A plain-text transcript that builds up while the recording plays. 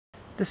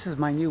This is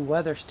my new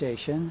weather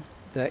station,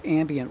 the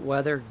Ambient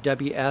Weather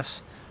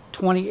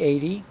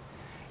WS-2080.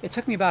 It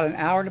took me about an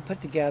hour to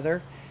put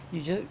together.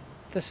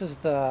 This is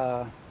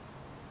the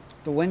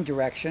wind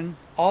direction.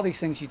 All these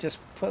things you just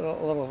put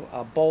a little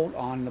bolt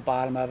on the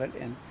bottom of it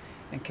and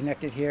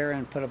connect it here,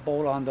 and put a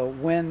bolt on the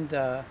wind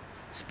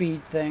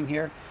speed thing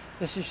here.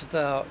 This is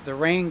the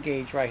rain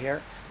gauge right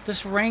here.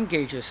 This rain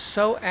gauge is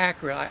so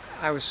accurate.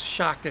 I was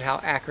shocked at how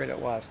accurate it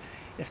was.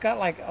 It's got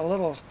like a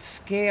little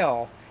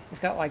scale. It's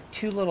got like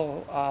two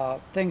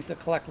little things that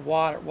collect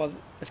water. Well,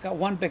 it's got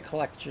one big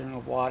collection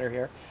of water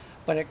here,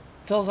 but it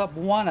fills up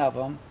one of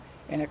them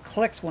and it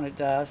clicks when it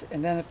does,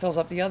 and then it fills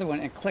up the other one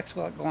and clicks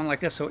going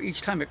like this. So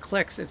each time it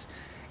clicks, it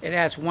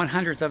adds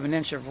 1/100th of an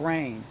inch of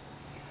rain.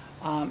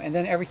 And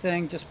then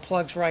everything just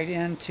plugs right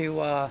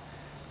into,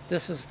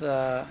 this is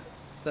the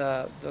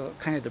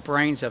kind of the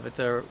brains of it,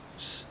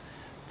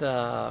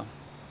 the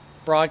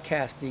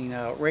broadcasting,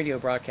 radio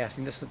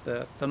broadcasting. This is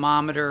the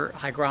thermometer,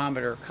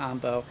 hygrometer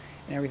combo,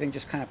 and everything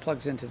just kind of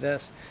plugs into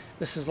this.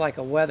 This is like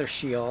a weather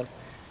shield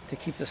to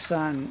keep the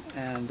sun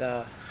and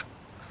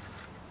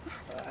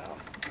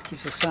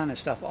keeps the sun and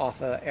stuff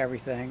off of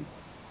everything,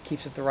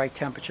 keeps it the right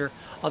temperature.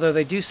 Although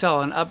they do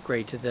sell an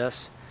upgrade to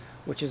this,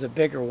 which is a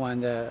bigger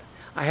one.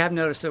 I have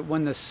noticed that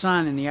when the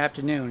sun in the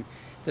afternoon,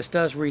 this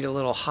does read a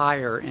little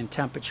higher in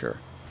temperature.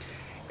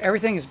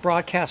 Everything is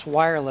broadcast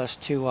wireless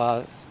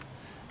to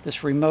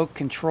this remote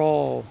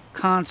control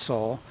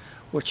console,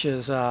 which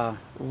is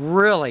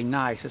really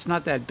nice. It's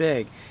not that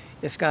big.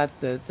 It's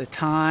got the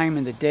time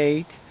and the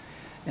date,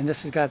 and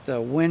this has got the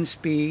wind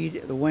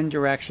speed, the wind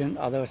direction,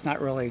 although it's not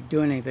really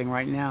doing anything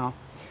right now.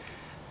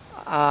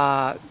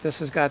 This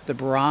has got the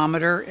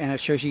barometer, and it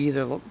shows you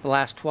either the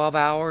last 12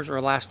 hours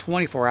or last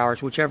 24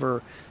 hours,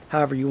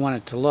 however you want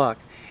it to look.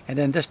 And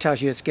then this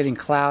tells you it's getting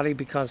cloudy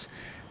because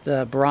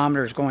the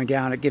barometer is going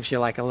down. It gives you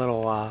like a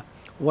little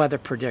weather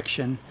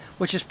prediction,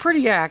 which is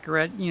pretty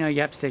accurate. You know,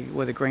 you have to take it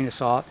with a grain of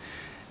salt.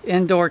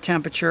 Indoor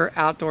temperature,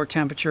 outdoor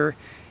temperature,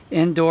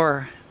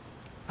 indoor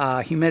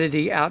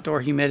humidity,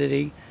 outdoor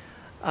humidity.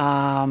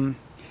 And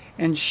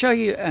show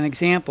you an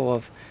example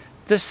of,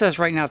 this says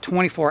right now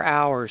 24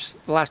 hours,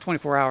 the last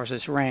 24 hours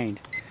it's rained.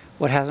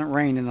 What hasn't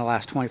rained in the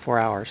last 24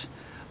 hours.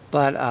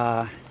 But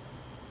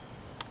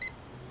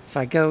if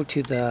I go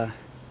to the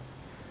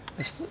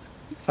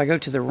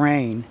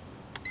rain,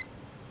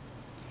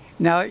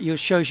 now it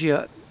shows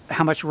you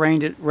how much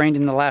rained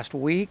in the last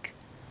week,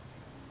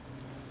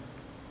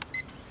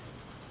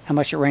 how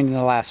much it rained in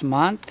the last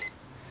month,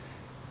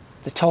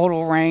 the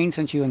total rain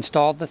since you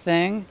installed the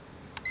thing,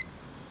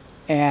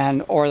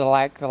 or the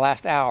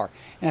last hour.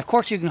 And of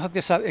course you can hook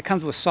this up. It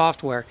comes with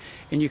software,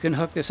 and you can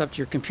hook this up to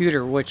your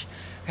computer, which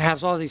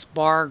has all these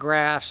bar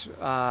graphs,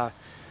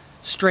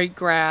 straight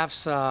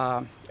graphs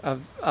of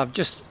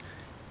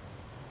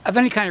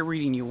any kind of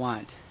reading you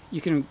want.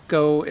 You can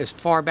go as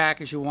far back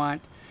as you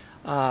want.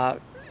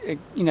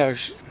 You know,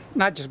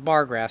 not just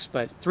bar graphs,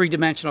 but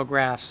three-dimensional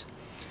graphs.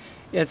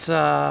 It's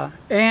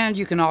and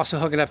you can also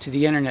hook it up to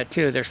the internet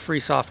too. There's free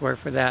software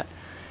for that.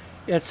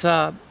 It's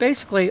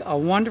basically a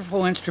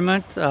wonderful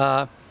instrument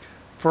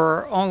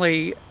for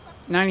only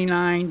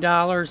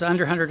 $99,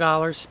 under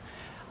 $100.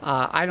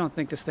 I don't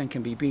think this thing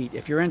can be beat.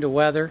 If you're into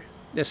weather,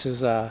 this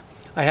is, I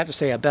have to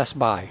say, a best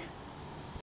buy.